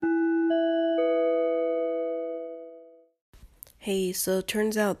Hey, so it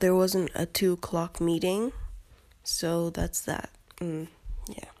turns out there wasn't a 2 o'clock meeting, so that's that.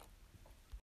 Yeah.